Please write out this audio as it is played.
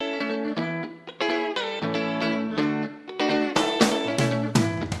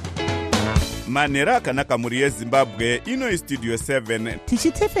Manheru akanaka mhuri yeZimbabwe, ino Studio 7.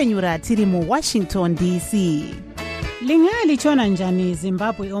 Tichitefenyura tiri muWashington DC. Lingalitshona njani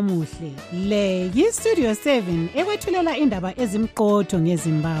Zimbabwe omuhle? Le yiStudio 7 ekwethulela indaba ezimqotho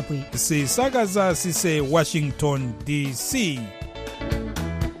ngeZimbabwe. Sisakaza sise Washington DC.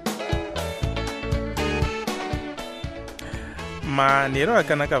 Manheru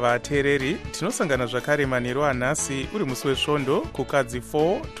akanaka vateereri, tinosangana zvakare manheru anhasi uri musi wesvondo kukadzi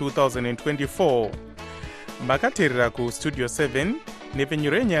 4 2024. Makateerera kuStudio 7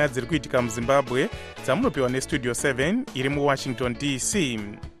 nepfenyuro yenyaya dziri kuitika muZimbabwe dzamunopiwa neStudio 7 iri muWashington DC.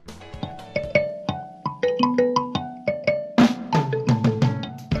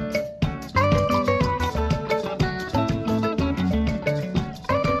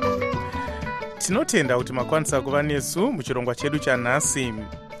 Tinotenda kuti makwanisa kuva nesu muchirongwa chedu chanhasi.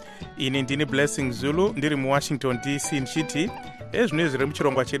 Ini ndini Blessing Zulu ndiri muWashington DC ndichiti ezvino zviri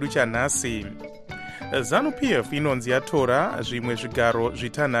muchirongwa chedu chanhasi. ZANU-PF inonzi yatora zvimwe zvigaro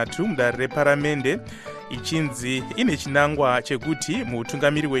zvitanhatu mudare reparamende ichinzi ine chinangwa chekuti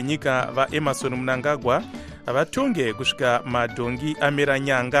mutungamiri wenyika vaEmmerson Mnangagwa vatonge kusvika madhongi amera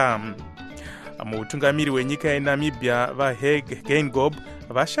nyanga. Mutungamiri wenyika yeNamibia vaHage Geingob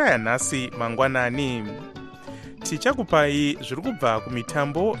vashaya nhasi mangwanani. Tichakupai zviri kubva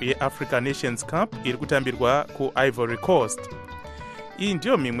kumitambo yeAfrican Nations Cup iri kutambirwa kuIvory Coast. Iyi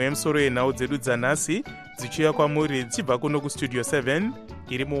ndiyo mimwe yemisoro yenhau dzedu dzanhasi dzichiuya kwamuri dzichibva kuno kuStudio 7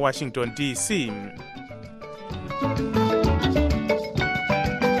 iri muWashington DC.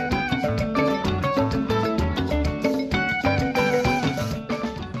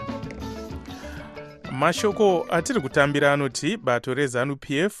 Mashoko atiri kutambira anoti bato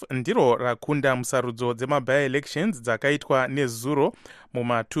reZANU-PF ndiro rakunda musarudzo dzema-by-elections dzakaitwa nezuro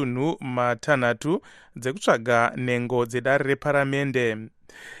mumatunhu matanhatu dzekutsvaga nhengo dzedare reparamende.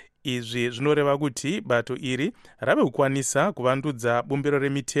 Izvi zvinoreva kuti bato iri rave kukwanisa kuvandudza bumbiro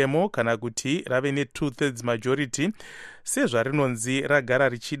remitemo kana kuti rave ne2/3 majority sezvarinonzi ragara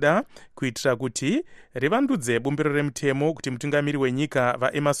richida kuitira kuti rivandudze bumbiro remitemo kuti mutungamiri wenyika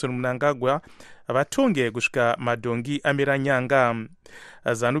vaEmmerson Mnangagwa vatonge kusvika madhongi amera nyanga.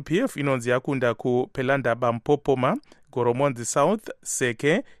 ZANU-PF inonzi yakunda kuPelanda Bampopoma, Goromonzi South,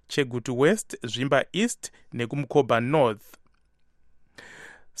 Seke, Chegutu West, Zvimba East nekumukoba North.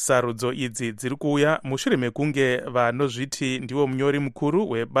 Sarudzo idzi dziri kuuya mushure mekunge vanozviti ndiwo munyori mukuru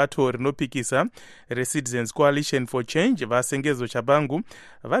webato rinopikisa reCitizens Coalition for Change vasengezo chabangu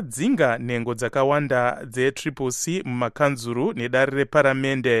vadzinga nhengo dzakawanda dzeCCC mumakanzuru nedare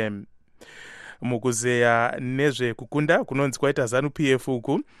reparamende. Mukuzeya nezvekukunda kunonzi kwaita ZANU-PF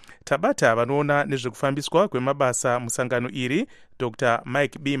uku tabata vanoona nezvekufambiswa kwemabasa musangano iri Dr.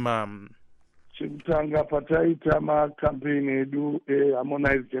 Mike Bima. Chekutanga pataita makampeni edu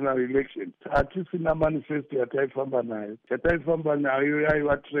harmonized general election hatisina manifesto yataifamba nayo. Chataifamba nayo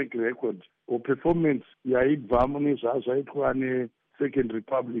yaiva track record or performance yaibva mune zvazvaitwa neSecond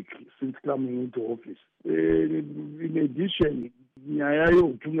Republic since coming into office. In addition, nyaya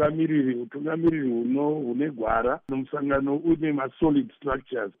yeutungamiriri hune gwara nomusangano une ma-solid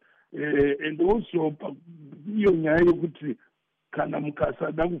structures and also iyo nyaya yokuti kana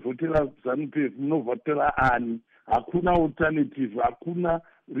mukasada kuvhotera ZANU-PF munovhotera ani. Hakuna alternative, hakuna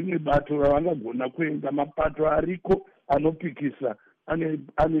rimwe bato ravangagona kuenda. Mapato ariko anopikisa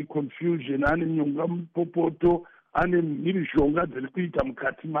ane confusion, ane nyonga mupopoto, ane mhirizhonga dziri kuita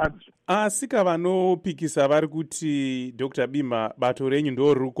mukati madzo. Asika vanopikisa vari kuti Dr. Bima bato renyu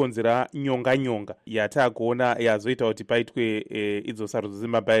ndo riri kukonzera nyonga yatakuona yazoita kuti paitwe idzo sarudzo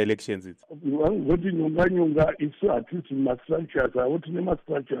dzema-by-elections idzi. Vangoti nyonga isu hatisi mastructures avo, tine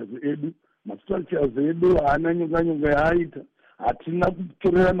mastructures edu. Mastructures edu haana nyonga yaaita. Hatina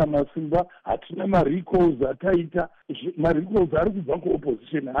kutorerana masimba, hatina ma-recalls ataita. Ma-recalls ari kubva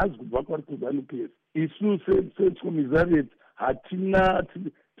kuopposition, haazi kubva kwari kuZANU-PF. Isu secommissariat hatina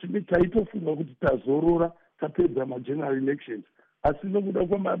taitofunga kuti tazorora tapedza ma-general elections. Asi nokuda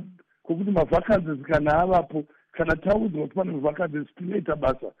kwokuti mavhakansi kana avapo, kana taudzwa kuti pane mavhakansi tinoita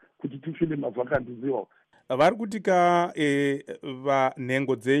basa kuti tifile mavhakansi iwawo. Vari kutika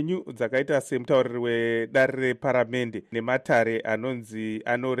vanhengo dzenyu dzakaita semutauriri wedare reparamende nematare anonzi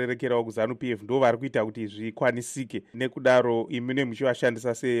anorerekerawo kuZANU-PF ndo vari kuita kuti zvikwanisike, nekudaro imune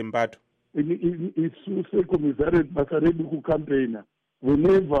muchivashandisa sembato. Isu secommissariat basa redu kucampaigna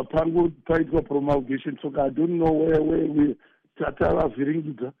whenever paitwa promulgation, so I don't know where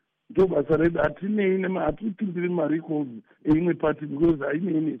tatavavhiringidza. Ndo basa redu, hatipindiri ma-recalls eimwe party because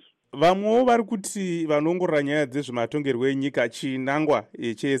hainei nesu. Vamwewo vari kuti vanongorora nyaya dzezvematongerwo enyika chinangwa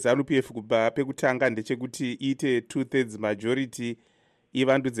cheZANU-PF kubva pekutanga ndechekuti iite 2/3 majority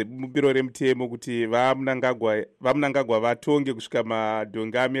ivandudze bumbiro remutemo kuti vamunangagwa vatonge kusvika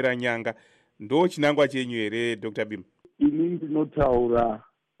madhonge amira nyanga. Ndo chinangwa chenyu here Dr. Bima? Ini ndinotaura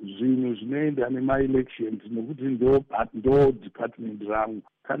zvinhu zvinoenda nemaelections nokuti ndo department rangu.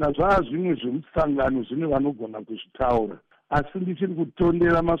 Kana zvaa zvimwe zvemusangano zvine vanogona kuzvitaura, asi ndichiri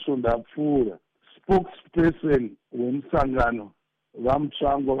kutondera masvondo apfuura. Spokesperson wemusangano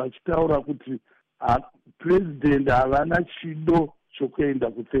vamutsvangwa vachitaura kuti president havana chido chokuenda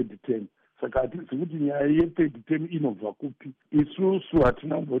ku3rd term. Saka hatidzi kuti nyaya ye3rd term inobva kupi. Isusu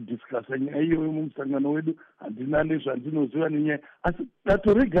hatina kumbodiscasa nyaya iyoyo mumusangano wedu, handina nezvandinoziva nenyaya, asi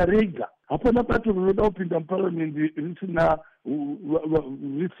bato rega rega, hapana bato rinoda kupinda muparliament risina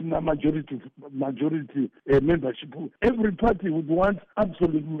majority membership. Every party would want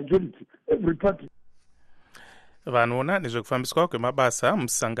absolute majority. Every party. Vanoona nezvekufambiswa kwemabasa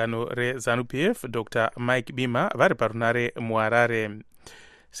musangano reZANU-PF Dr. Mike Bima vari parunare muHarare.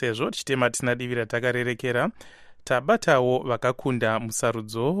 Sezvo tichitema tisina divi ratakarerekera, tabatawo vakakunda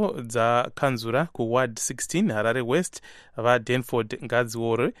musarudzo dzakanzura kuward 16 Harare West vaDenford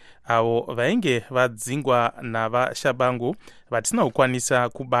Ngadziore, avo vainge vadzingwa navashabangu vatisina kukwanisa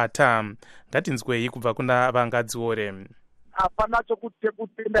kubata. Ngatinzwei kubva kuna vaNgadziore. Hapana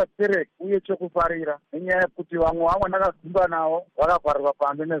chokutenda serek uye chokufarira, nenyaya yekuti vamwe ndakadzimba navo vakavharirwa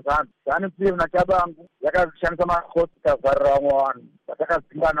pambe nezano. ZANU-PF naChabangu yakashandisa makoti ikavharira vamwe vanhu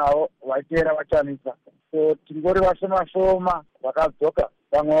vatakadzimba navo vaiteera vachanisa. So tingori vashoma shoma vakadzoka,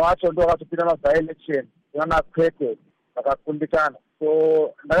 vamwe vacho ndo vakatopinda mavhaelection vana kwekwe vakakundikana.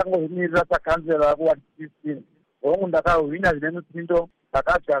 So ndakangozvimirira sakanzera kuward 16 hongu ndakahwina zvine mutsindo,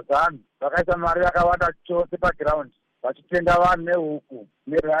 vakadya ZANU, vakaisa mari yakawanda chose paground vachitenga vanhu nehuku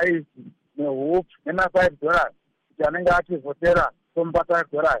neraisi nehupfu nema$5 kuti anenge achivhotera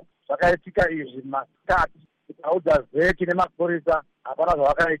 $5. Zvakaitika izvi masikati tikaudza zeki nemapurisa, hapana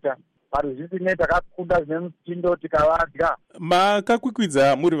zvavakaita. Paruzvisinei takakunda zvine mutindo tikavadya.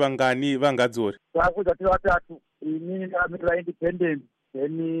 Makakwikwidza muri vangani vaNgadziore? Takakwidza tiri vatatu. Ini ndakamirira independent,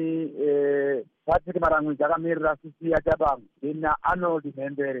 then Patrick Marangwidzi akamirira CC yaChabangu, then Arnold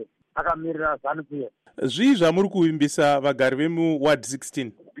Mhembere akamirira ZANU-PF. Zvii zvamuri kuvimbisa vagari vemuward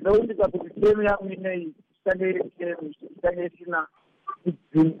 16? Ndinovimbisa kuti temu yangu inei ichange isina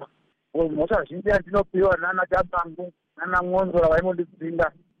kudzinga. Mhosva zhinji yandinopiwa nanaChabangu nanaN'onzora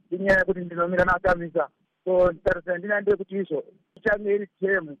vaimondidzinga inyaya yekuti ndinomira naChamisa. So nditarisira ndinaende kuti izvo ichange iri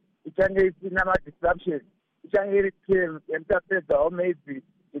temu, ichange isina madisruption, ichange iri temu yanditapedzawo maybe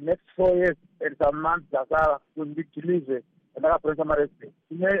the next 4 years and some months dzasara kuti ndidhilize ndakapresa maresident.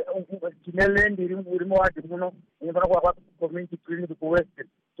 Tine land iri muwadi muno inofana kuvakwa community clinic kuwestern.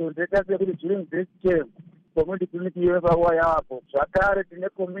 So ndinoita sekuti during this term community clinic iyo pakuva yavapo. Zvakare tine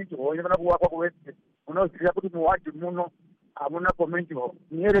community hall inofana kuvakwa kuwestern. Munoziva kuti muwadi muno hamuna community hall.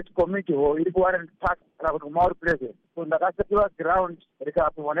 Nearest community hall iri kuWarren Park kana kuti kuMauri Pleasant. So ndakasekiwa ground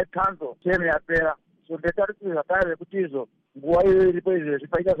rikapiwa necouncil term yapera. So ndetarisira zvakare kuti izvo nguva iyo iripo izvezvi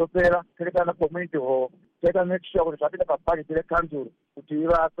paichazopera terekana community hall taita make sure kuti zvapinda pabhajeti recouncil kuti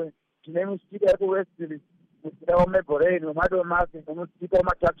ivakwe. Tine musika iri kuwestern, musika waMaborane weMadomasi nomusika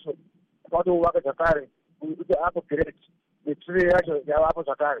wamaTaxon akatowaka zvakare kuti upgrade netree yacho yavapo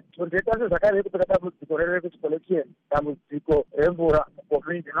zvakare. So ndetarisira zvakare yekupeka dambudziko rekuchicollection, dambudziko remvura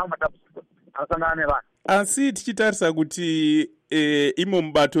community navo matambudziko anosangana nevanhu. Asi tichitarisa kuti imo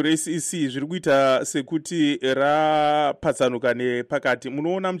mubato reCC zviri kuita sekuti rapatsanuka nepakati,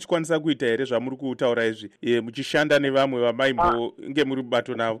 munoona muchikwanisa kuita here zvamuri kutaura izvi muchishanda nevamwe vamaimbonge muri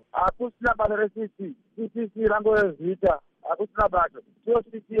mubato navo? Hakusina bato reCC. CC rangorezita, hakusina bato. Iyo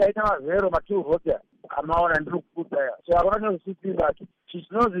CC haina mazero ma2 vota amaona ndiri kukudaya. So hakuna CC bato.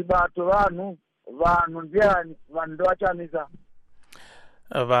 Chinozi bato vanhu ndiani, vanhu ndovachamisa.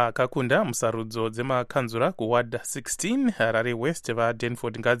 Vakakunda musarudzo dzemakanzura kuward 16 Harare West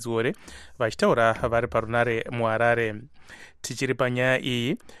vaDenford Ngadziore vachitaura vari parunare muHarare. Tichiri panyaya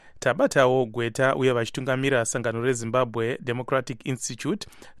iyi, tabatawo gweta uye vachitungamira sangano reZimbabwe Democratic Institute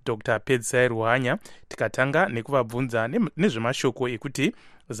Dr. Pedzisai Ruhanya, tikatanga nekuvabvunza nezvemashoko ekuti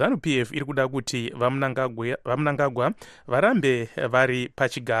ZANU-PF iri kuda kuti vamunangagwa varambe vari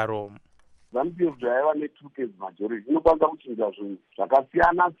pachigaro. ZANU-PF zvaiva ne2/3 majority inokwanisa kuchinja zvinhu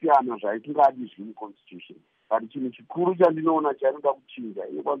zvakasiyana-siyana zvaitingadi zviri constitution. But chinhu chikuru chandinoona chainoda kuchinja,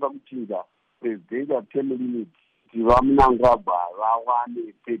 inokwanisa kuchinja presidential term limit kuti vamunangagwa vawane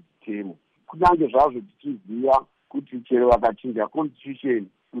 3rd term. Kunyange zvazvo tichiziva kuti chero vakachinja constitution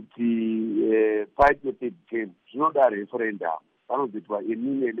kuti paite 3rd term zvinoda referendum, panozoitwa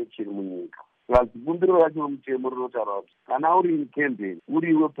emini election munyika. plus bumbiro racho mutemo rinotaura kuti kana uri in campaign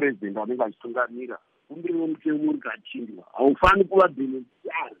uriwe president anenge achitungamira bumbiro romutemo rikachindwa haufani kuva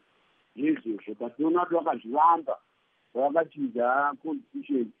beneficiary yezvozvo but tinoona kuti vakazvivamba vakachinja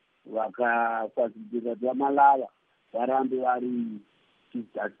constitution vakafacilitata kuti vamalava varambe vari chief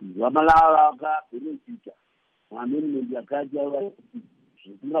justice. Vamalava vakabenefita maamendment yakaita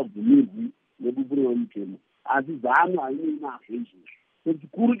zvisingabvumirwi nebumbiro romutemo asi ZANU hainei nazvo izvozvo. So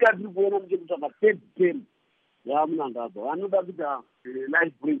chikuru chatiri kuona ndechekutsvaka third term yavamunangagwa vanoda kuita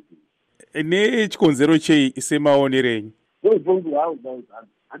life breaking. Nechikonzero chei semaonero enyu? Ndozvonzi havo zvauzana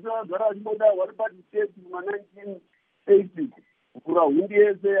hativagara vachimboda vari participate kuma-1980 kukura hundi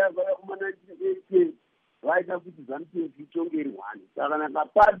yese yakauya kuma-1980 vaita kuti ZANU-PF itonge iri one. Saka kana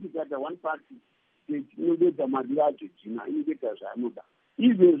kapati kaita one party state inobedza mari yacho jina inoita zvaanoda.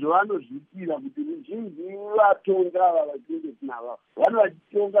 Izvezvo vanozviitira kuti ruzhinji vatonga ava vatinenge tinava vano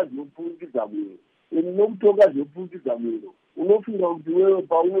vachitonga zvinopfungidza mwero. Nokutonga zvinopfungidza mwero unofunga kuti wewe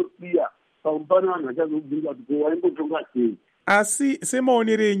paunosiya pane vanhu vachazobvunza kuti waimbotonga sei. Asi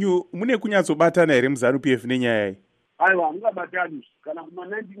semaonero enyu mune kunyatsobatana here muZANU-PF nenyaya iyi? Aiwa, hamungabatani. Kana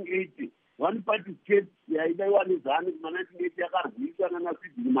kuma-1980 one party state yaidaiwa neZANU kuma-1980 yakarwiswa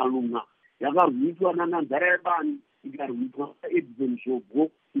nanaSidney Malunga, yakarwiswa nananzarayabani, ikarwiswa naEdison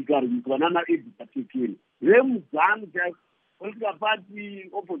Shogo, ikarwiswa nanaEdgar Tekeni. VemuZANU political party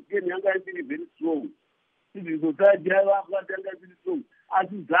opposition yanga isiri very strong. Civil society yavakati yanga isiri strong.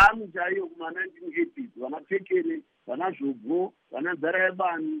 Asi ZANU chaiyo kuma-1980s vanaTekeni, vanazvogo,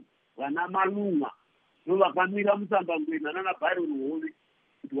 vananzarayabani, vanamalunga so vakamira musambangwena nanaByron Hole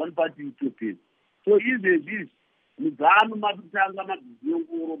kuti one party utopia. So izvezvi muZANU makutanga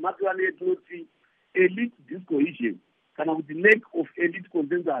madziyongoro makiva neyetinoti elite discohesion kana kuti lack of elite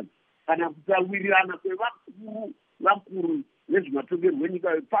consensus kana kusawirirana kwevakuru nezvematongerwo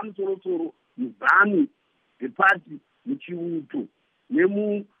enyika yepamusoro-soro muZANU depati muchiuto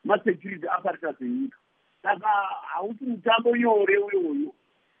nemumasecurity apparatus enyika. Saka hausi mutambo nyore uyoyo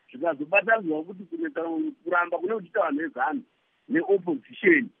zvikazobatanidzwa kuti kuneta kuramba kune kuchiita vanhu veZANU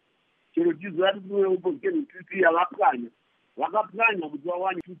neopposition chero chizova kuti kune opposition TC vakapwanya kuti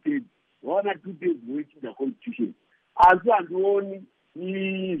vawane 2/3 vawana 2/3 voichinja constitution asi handioni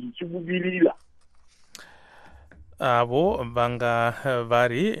zvichibudirira. Avo vanga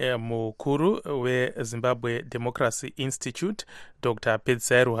vari mukuru weZimbabwe Democracy Institute Dr.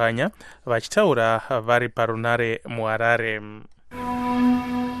 Pedzai Ruhanya vachitaura vari parunare muHarare.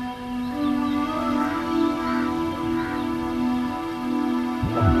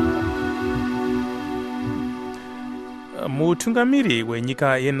 Mutungamiri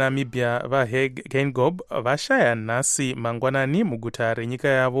wenyika yeNamibia vaHage Geingob vashaya nhasi mangwanani muguta renyika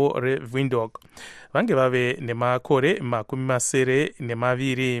yavo reWindhoek. Vange vave nemakore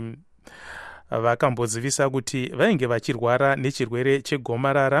 72. Vakambozivisa kuti vainge vachirwara nechirwere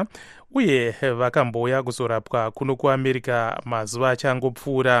chegomarara uye vakamboya kuzorapwa kuno kuAmerica mazuva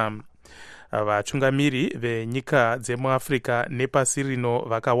achangopfuura. Vatungamiri venyika dzemuAfrica nepasi rino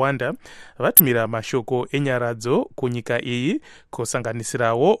vakawanda vatumira mashoko enyaradzo kunyika iyi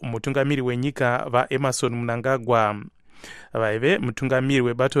kusanganisirawo mutungamiri wenyika vaEmerson Mnangagwa. Vaive mutungamiri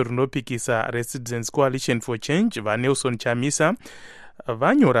webato rinopikisa Residents Coalition for Change vaNelson Chamisa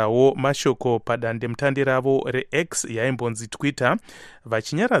vanyorawo mashoko padandemutande ravo reX yaimbonzi Twitter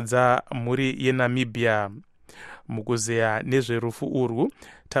vachinyaradza mhuri yeNamibia. Mukuzeya nezverufu urwu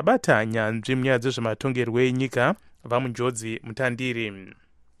tabata nyanzvi munyaya dzezvematongerwo enyika vamunjodzi mutandiri.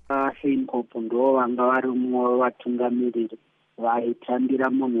 Geingob ndo vanga vari mumwe wevatungamiriri vaitambira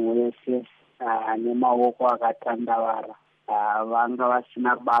munhu wese nemaoko akatandavara. Vanga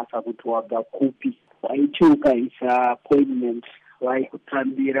vasina basa kuti wabva kupi, vaiti ukaisa appointment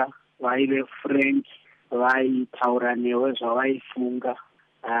vaikutambira, vaive frank, vaitaura newe zvavaifunga.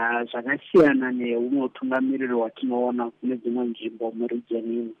 Zvakasiyana neumwe utungamiriri watinoona kune dzimwe nzvimbo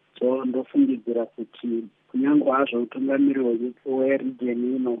muregion ino. So ndofungidzira kuti kunyange hazvo utungamiriri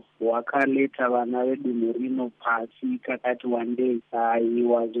weregion ino hwakaleta vana vedunhu rino pasi kakati one day he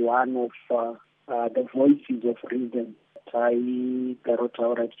was one of the voices of reason.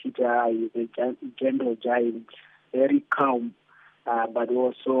 Taigarotaura tichiti is a gentle giant, very calm, but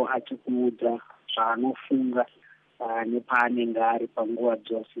also achikuudza zvaanofunga nepaanenge ari panguva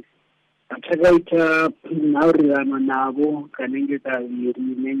dzose. Takaita nhaurirano navo kanenge kaviri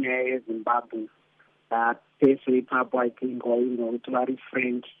nenyaya yeZimbabwe. Pese ipapo I think wainga kuti vari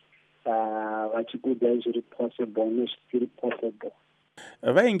frank vachikuudza zviri possible nezvisiri possible.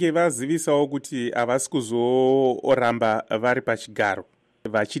 Vainge vazivisawo kuti havasi kuzoramba vari pachigaro.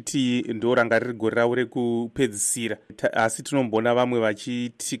 vachiti ndo ranga riri gore ravo rekupedzisira, asi tinombona vamwe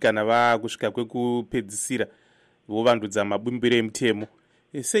vachiti kana vakusvika kwekupedzisira vovandudza mabumbiro emutemo.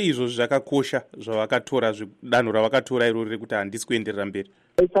 Seizvo zvakakosha zvavakatora, danho ravakatora iroro rekuti handisi kuenderera mberi.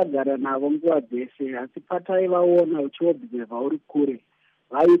 Vaisagara navo nguva dzese, asi pataivaona uchiobserva uri kure,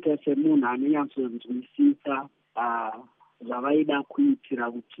 vaita semunhu anonyatsonzwisisa zvavaida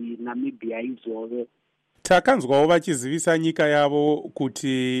kuitira kuti Namibia izove. Takanzwawo vachizivisa nyika yavo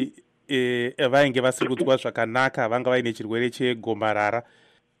kuti vainge vasiri kudzwa zvakanaka, vanga vaine chirwere chegomarara.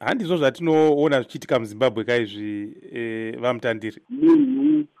 Handizvo zvatinoona zvichiitika muZimbabwe kaizvi, vamutandiri?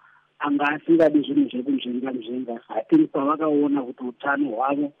 Munhu anga asingadi zvinhu zvekumzvenga hatiri pavakaona kuti utano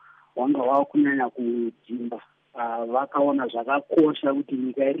hwavo hwanga hwava kunyanya kudzimba, vakaona zvakakosha kuti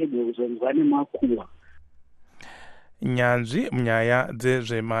nyika irege kuzonzwa nemakuhwa. Nyanzvi munyaya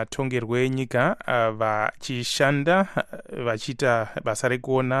dzezvematongerwo enyika vachishanda vachiita basa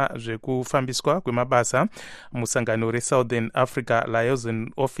rekuona zvekufambiswa kwemabasa musangano reSouthern Africa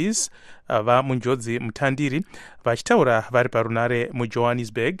Liaison Office vamunjodzi mutandiri, vachitaura vari parunare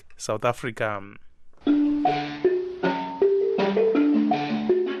muJohannesburg, South Africa.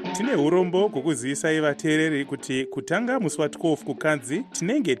 Tine urombo kukuzivisa vateereri kuti kutanga musi wa12 kuKadzi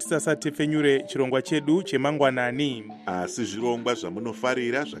tinenge tisasatepfenyure chirongwa chedu chemangwanani. Asi zvirongwa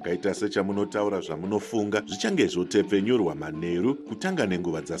zvamunofarira zvakaita sechamunotaura zvamunofunga zvichange zvotepfenyurwa manheru kutanga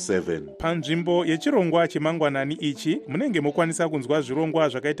nenguva dza7. Panzvimbo yechirongwa chemangwanani ichi munenge mokwanisa kunzwa zvirongwa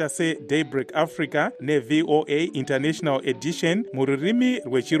zvakaita seDaybreak Africa neVOA International Edition mururimi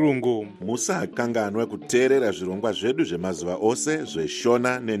rwechirungu. Musakanganwa kuteerera zvirongwa zvedu zvemazuva ose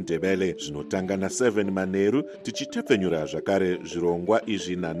zveShona neNdebele zvinotanga na7 manheru, tichitepfenyura zvakare zvirongwa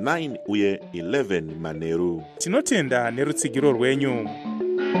izvi na9 uye 11 manheru. Tinotenda nerutsigiro rwenyu.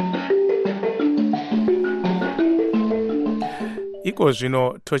 Iko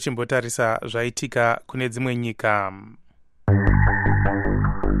zvino tochimbotarisa zvaitika kune dzimwe nyika.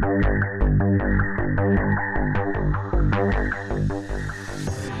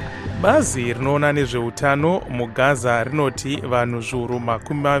 Bazi rinoona nezveutano muGaza rinoti vanhu zviuru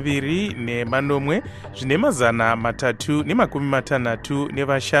 24 zvine mazana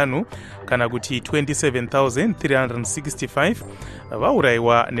 365 kana kuti 27,365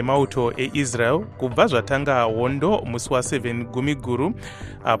 vaurayiwa nemauto eIsrael kubva zvatanga hondo musi wa7 gumiguru,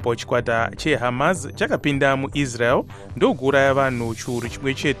 apo chikwata cheHamas chakapinda muIsrael ndokuuraya vanhu chiuru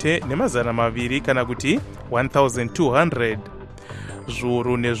chimwe chete nemazana 200 kana kuti 1,200.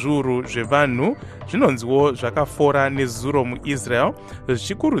 Zviuru nezviuru zvevanhu zvinonziwo zvakafora nezuro muIsrael,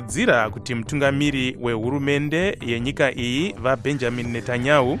 zvichikurudzira kuti mutungamiri wehurumende yenyika iyi vaBenjamin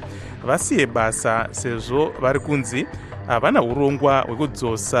Netanyahu vasiye basa, sezvo vari kunzi havana urongwa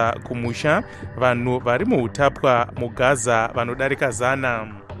hwekudzosa kumusha vanhu vari muutapwa muGaza vanodarika 100.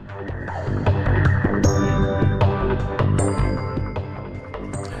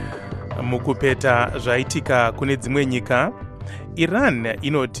 Mukupeta zvaitika kune dzimwe nyika, Iran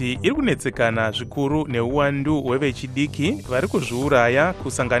inoti iri kunetsekana zvikuru neuwandu hwevechidiki vari kuzviuraya,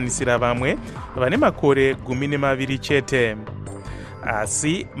 kusanganisira vamwe vane makore 12 chete.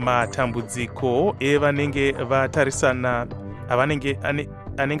 Asi matambudziko evanenge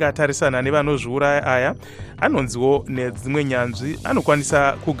atarisana nevanozviuraya aya anonziwo nedzimwe nyanzvi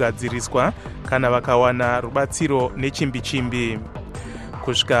anokwanisa kugadziriswa kana vakawana rubatsiro nechimbi-chimbi.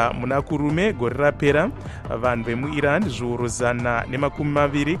 Kusvika muna kurume gore rapera, vanhu vemuIran zviuru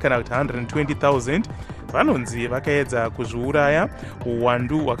 120 kana kuti 120,000 vanonzi vakaedza kuzviuraya,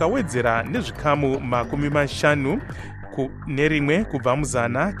 uwandu hwakawedzera nezvikamu 50 nerimwe kubva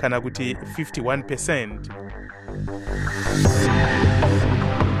muzana kana kuti 51%.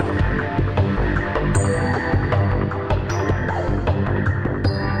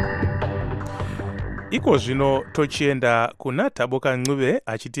 Iko zvino tochienda kuna Taboka Nguve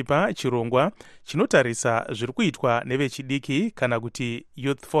achitipa chirongwa chinotarisa zviri kuitwa nevechidiki kana kuti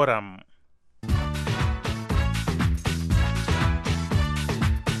Youth Forum.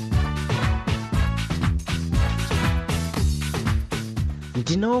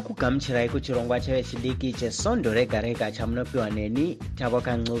 Ndinokugamuchirai kuchirongwa chevechidiki chesondo rega rega chamunopiwa neni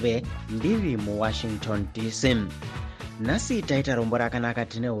Taboka Nguve ndiri muWashington DC. Nhasi taita rombo rakanaka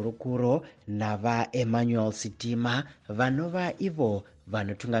tine hurukuro navaEmmanuel Sitima vanova ivo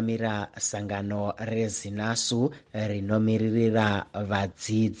vanotungamirira sangano reZinasu rinomiririra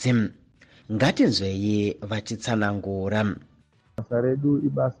vadzidzi. Ngatinzwei vachitsanangura. Basa redu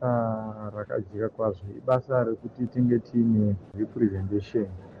ibasa rakajeka kwazvo, ibasa rekuti tinge tiine representation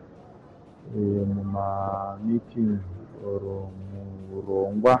mumameetings or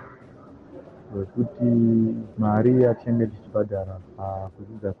murongwa wekuti mari yatinenge tichibhadhara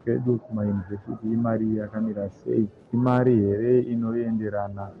pakudzidza kwedu kumayunivhesiti imari yakamira sei, imari here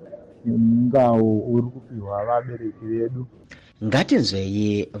inoenderana nemungao uri kupiwa vabereki vedu.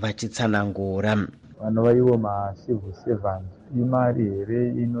 Ngatinzwei vatitsanangura. Vanova ivo macivil servants, imari here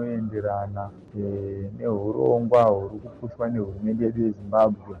inoenderana neurongwa huri kupushwa nehurumende yedu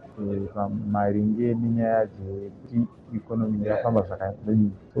yeZimbabwe maringe nenyaya dzekuti ikonomi yafamba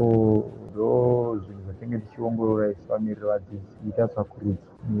zvakadini. So ndo zvinhu zvatinenge tichiongorora isu vamiriri vadzidzi, kuita tsvakurudzo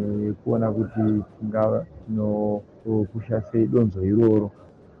nekuona kuti tinopusha sei donzo iroro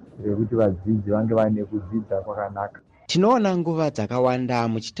rekuti vadzidzi vange vaine kudzidza kwakanaka. Tinoona nguva dzakawanda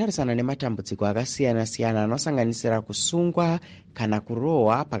muchitarisana nematambudziko akasiyana-siyana anosanganisira kusungwa kana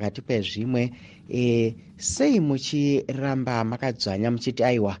kurohwa pakati pezvimwe. Sei muchiramba makadzvanya muchiti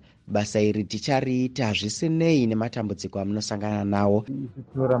aiwa basa iri tichariita zvisinei nematambudziko amunosangana nawo? Isi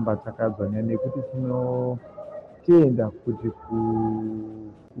tinoramba takadzvanya nekuti tinotenda kuti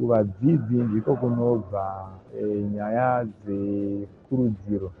kuvadzidzi ndiko kunobva nyaya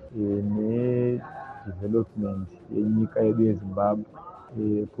dzekurudziro development yenyika yedu yeZimbabwe.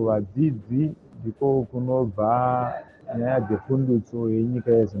 Kuvadzidzi ndiko kunobva nyaya dzepundutso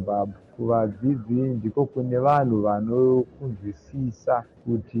yenyika yeZimbabwe. Kuvadzidzi ndiko kune vanhu vanokunzwisisa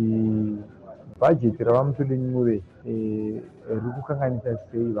kuti bhajeti ravaMutuli-Ncube riri kukanganisa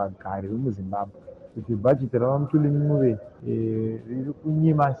sei vagari vemuZimbabwe, kuti bhajeti ravaMutuli-Ncube riri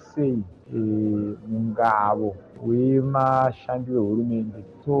kunyima sei mungavo wemashandi vehurumende.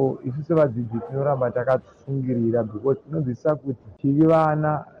 So isu sevadzidzi tinoramba takatsungirira because tinonzwisisa kuti tiri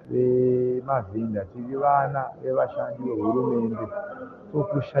vana vemavhinda, tiri vana vevashandi vehurumende. So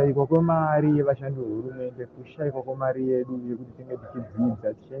kushayikwa kwemari yevashandi vehurumende, kushayikwa kwemari yedu yekuti tinge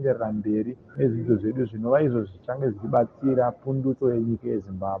tichidzidza tichienderera mberi nezvidzidzo zvedu, zvinova izvo zvichange zvichibatsira pundutso yenyika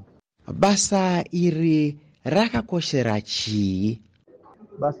yeZimbabwe. Basa iri rakakoshera chii?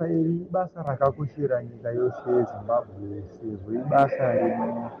 Basa iri ibasa rakakoshera nyika yose yeZimbabwe sezvo ibasa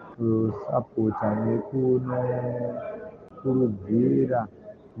rinosapota nekunokurudzira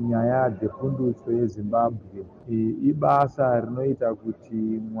nyaya dzepundutso yeZimbabwe. Ibasa rinoita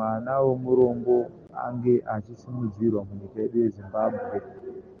kuti mwana womurombo ange achisimudzirwa munyika yedu yeZimbabwe.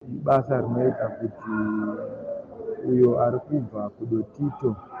 Ibasa rinoita kuti uyo ari kubva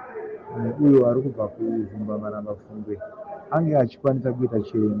kuDotito neuyo ari kubva kuZimba Marambafungwe ange achikwanisa kuita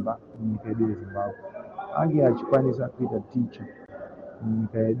chiremba munyika yedu yeZimbabwe, ange achikwanisa kuita ticha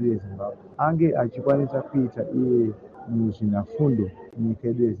munyika yedu yeZimbabwe, ange achikwanisa kuita iye muzvinafundo munyika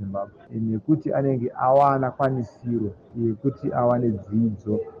yedu yeZimbabwe, nekuti anenge awana kwanisiro yekuti awane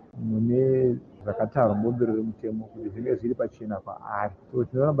dzidzo mune zvakatarwa mubumbiro remutemo kuti zvinge zviri pachena kwaari. So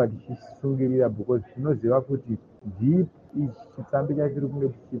tinoramba tichisungirira because tinoziva kuti chitsambi chatiri kunge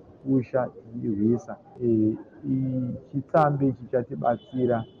tichipusha tichirwisa chitsambi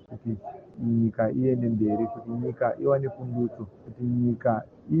chichatibatsira kuti nyika iende mberi, kuti nyika iwane pundutso, kuti nyika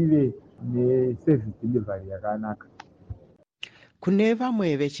ive neservice delivery yakanaka. Kune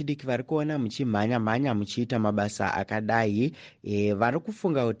vamwe vechidiki vari kuona muchimhanya-mhanya muchiita mabasa akadai, vari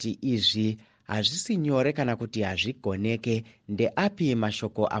kufunga kuti izvi hazvisi nyore kana kuti hazvigoneke, ndeapi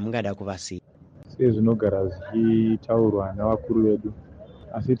mashoko amungada kuvasiya? Sezvinogara zvichitaurwa navakuru vedu,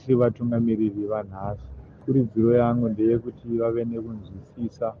 asi tiri vatungamiriri vanhasi. Kurudziro yangu ndeyekuti vave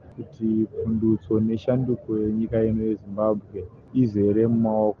nekunzwisisa kuti pundutso neshanduko yenyika ino yeZimbabwe izere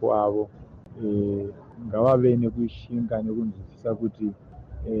mumaoko avo. Ngavave nekushinga nekunzwisisa kuti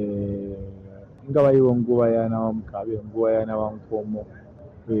ingava ivo nguva yana vaMugabe, nguva yana vaMukomo,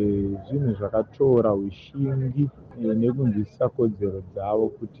 zvinhu zvakatora ushingi nekunzwisisa kodzero dzavo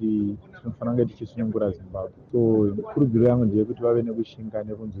kuti tinofanira kunge tichisunungura Zimbabwe. So kurudziro yangu ndeyekuti vave nekushinga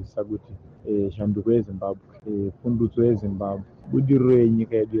nekunzwisisa kuti shanduko yeZimbabwe, pundutso yeZimbabwe, budiriro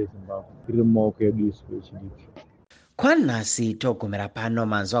yenyika yedu yeZimbabwe iri mumaoko edu isu vechidiki. Kwanhasi togumira pano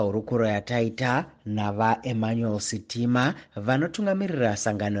manzwa hurukuro yataita navaEmmanuel Sitima vanotungamirira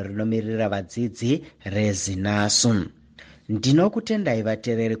sangano rinomirira vadzidzi reZinasu. Ndinokutendai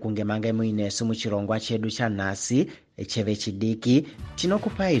vateereri kunge mange muinesu muchirongwa chedu chanhasi chevechidiki.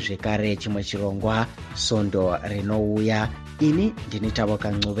 Tinokupai zvekare chimwe chirongwa Svondo rinouya. Ini ndini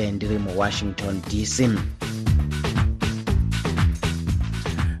Tavoka Ncube ndiri muWashington DC.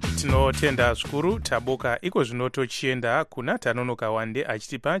 Tinotenda zvikuru Taboka. Iko zvino tochienda kuna Tanonoka Wande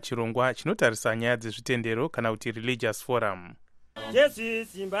achitipa chirongwa chinotarisa nyaya dzezvitendero kana kuti religious forum. Yesu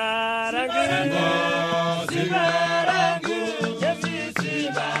simba rangu, simba rangu, Yesu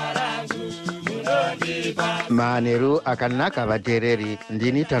simba rangu, munondipa. Manheru akanaka vateereri,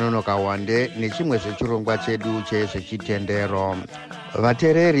 ndini Tanonoka Wande nechimwe zvechirongwa chedu chezvechitendero.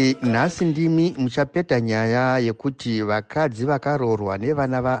 Vatereri, nhasi ndimi muchapeta nyaya yekuti vakadzi vakaroorwa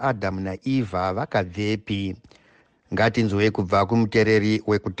nevana vaAdhamu naEvha vakabvepi. Ngatinzwe kubva kumutereri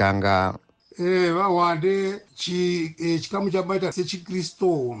wekutanga. Vawande chikamu chamaita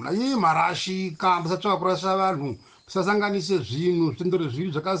sechikristu nanyaya marashika musatsvaka kurasha vanhu musasanganise zvinhu zvitendero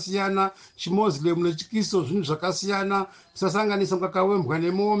zviviri zvakasiyana chimoslem nechikristu zvinhu zvakasiyana musasanganisa mukaka wembwa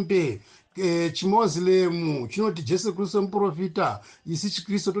nemombe. Chimoslem chinoti Jesu Kristu muprofita, isi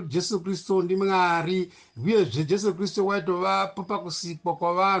chikristu toti Jesu Kristu ndimwari, uyezve Jesu Kristu waitovapo pakusikwa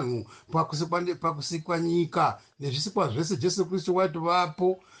kwavanhu, pakusikwa nyika nezvisikwa zvese Jesu Kristu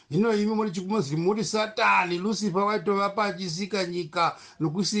waitovapo. Hino imi muri chimoslem muri Satani Lucifer waitovapa achisika nyika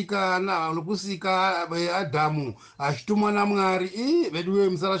nokusika Adhamu achitumwa naMwari. Veduwe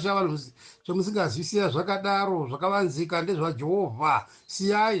musarasha vanhu zvamusingazivisiya zvakadaro zvakavanzika ndezvaJehovha.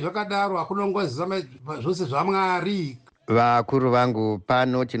 Siyai zvakadaro, hakuna ungaziva zvose zvaMwari. Vakuru vangu,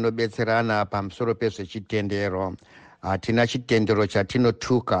 pano tinobetserana pamusoro pezvechitendero. Hatina chitendero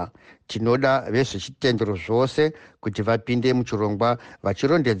chatinotuka. Tinoda vezvechitendero zvose kuti vapinde muchirongwa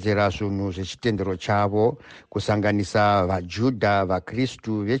vachirondedzera zvinhu zvechitendero chavo, kusanganisa vaJudha,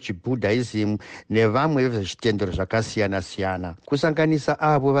 vaKristu, vechibhudhaism nevamwe vezvechitendero zvakasiyana-siyana. Kusanganisa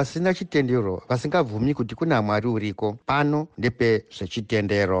avo vasina chitendero, vasingabvumi kuti kuna Mwari uriko. Pano ndepe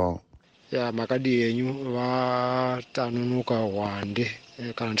zvechitendero. Makadi yenyu vatanonoka wande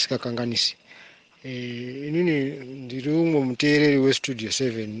kana ndisingakanganisi. Inini ndiri umwe muteereri westudio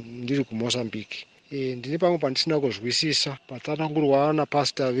 7 ndiri kuMozambique. Ndine pamwe pandisina kuzwisisa patsanangurwa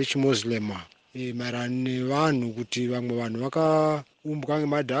napasita vechimoslem maererano nevanhu kuti vamwe vanhu vakaumbwa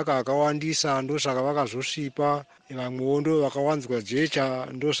ngemadhaka akawandisa ndosaka vakazosvipa, vamwewo ndo vakawanzwa jecha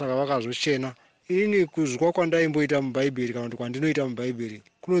ndosaka vakazochena. Inini kuzwa kwandaimboita mubhaibheri kana kuti kwandinoita mubhaibheri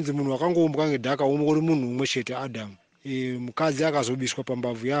kunonzi munhu wakangoumbwa ngedhaka uri munhu umwe chete, Adhamu. Mukadzi akazobiswa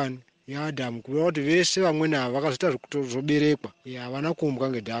pambavhu yaAdhamu, kureva kuti vese vamweni ava vakazoita zvekutozoberekwa havana kuumbwa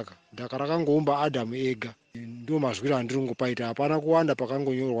ngedhaka. Dhaka rakangoumba Adhamu ega. Ndo mazwiro andiri ngopaita, hapana kuwanda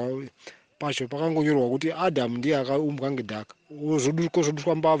pakangonyorwa pacho. Pakangonyorwa kuti Adhamu ndiye akaumbwa ngedhaka,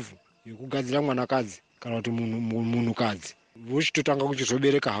 kozoduswa mbavhu yekugadzira mwanakadzi kana kuti munhukadzi, vochitotanga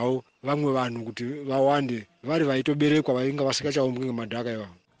kuchizobereka havo vamwe vanhu kuti vawande vari vaitoberekwa vainga vasikachaumbwi ngemadhaka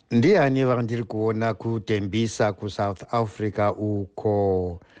ivavo. Ndiani vandiri kuona kutembisa kuSouth Africa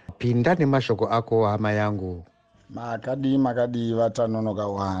uko? Pinda nemashoko ako, hama yangu. Makadi vatanonoka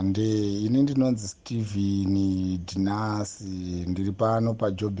wande. Ini ndinonzi Steven Dinasi, ndiri pano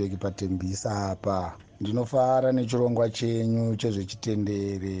paJoburg patembisa apa. Ndinofara nechirongwa chenyu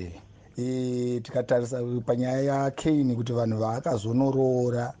chezvechitendere. Tikatarisa panyaya yaKaini kuti vanhu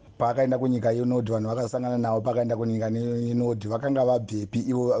vaakazonoroora pakaenda kunyika yenodhi, vanhu vakasangana navo pakaenda kunyika yenodhi, vakanga vabvepi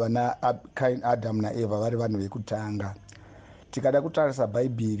ivo vana Adhamu naEvha vari vanhu vekutanga? Tikada kutarisa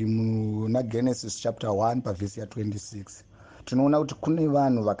bhaibheri muna Genesis chapter 1 pavhesi ya 26 tinoona kuti kune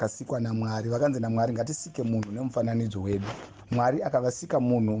vanhu vakasikwa naMwari, vakanzi naMwari ngatisike munhu nemufananidzo wedu. Mwari akavasika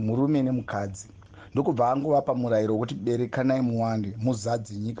munhu, murume nemukadzi, ndokubva angovapa murayiro wekuti berekanai muwande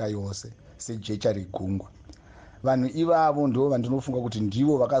muzadze nyika yose sejecha regungwa. Vanhu ivavo ndo vandinofunga kuti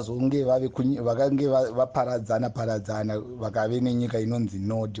ndivo vakazonge vakange vaparadzana vakave nenyika inonzi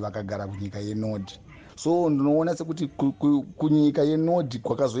Nodhi, vakagara kunyika yenodhi. So ndinoona sekuti kunyika yenodhi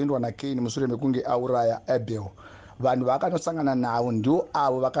kwakazoendwa naKaini mushure mekunge auraya Abel. Vanhu vakanosangana navo ndio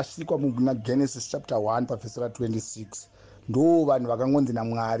avo vakasikwa muna Genesis chapter 1 pavhesi ra 26. Ndo vanhu vakangonzi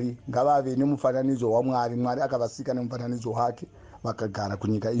naMwari ngavave nemufananidzo waMwari. Mwari akavasika nemufananidzo wake vakagara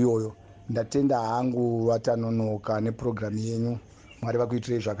kunyika iyoyo. Ndatenda hangu vatanonoka nepurogiramu yenyu. Mwari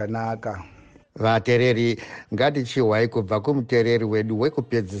vakuitirei zvakanaka. Vatereri, ngatichihwai kubva kumutereri wedu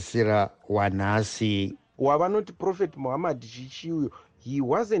wekupedzisira wanhasi. Wavanoti Prophet Muhammad chichiuyo, he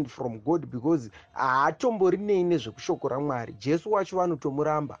wasn't from God because haatomborinei nezvekushoko raMwari. Jesu wacho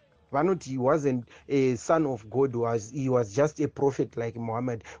vanotomuramba. Vanoti he wasn't a son of God, he was just a prophet like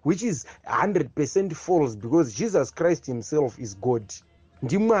Muhammad, which is 100% false because Jesus Christ himself is God.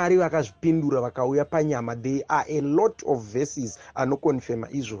 Ndimwari vakazvipindura vakauya panyama. There are a lot of verses anokonfirma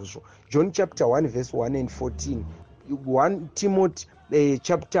izvozvo. John chapter 1 verse 1 and 14, 1 Timothy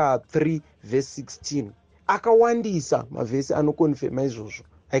chapter 3 verse 16. Akawandisa mavhesi anokonfirma izvozvo.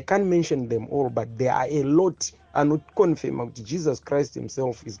 I can't mention them all, but there are a lot anokonfirma kuti Jesus Christ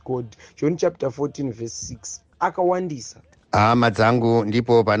himself is God. John chapter 14 verse 6. Akawandisa. Hama dzangu,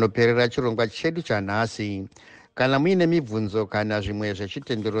 ndipo panoperera chirongwa chedu chanhasi. Kana muine mibvunzo kana zvimwe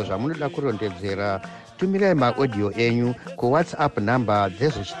zvechitendero zvamunoda kurondedzera, tumirai maaudio enyu kuWhatsApp namba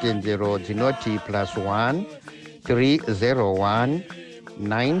dzezvechitendero dzinoti +1 301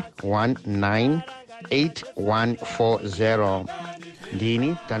 919 8140.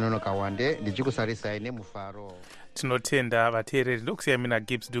 ndini tanonoka wande ndichikusarisai nemufaro. Tinotenda vateereri ndokusiya mina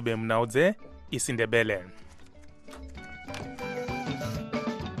Gibbs Dube munaudze isindebele.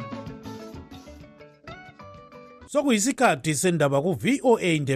 Sokuyisikhathi sendaba ku VOA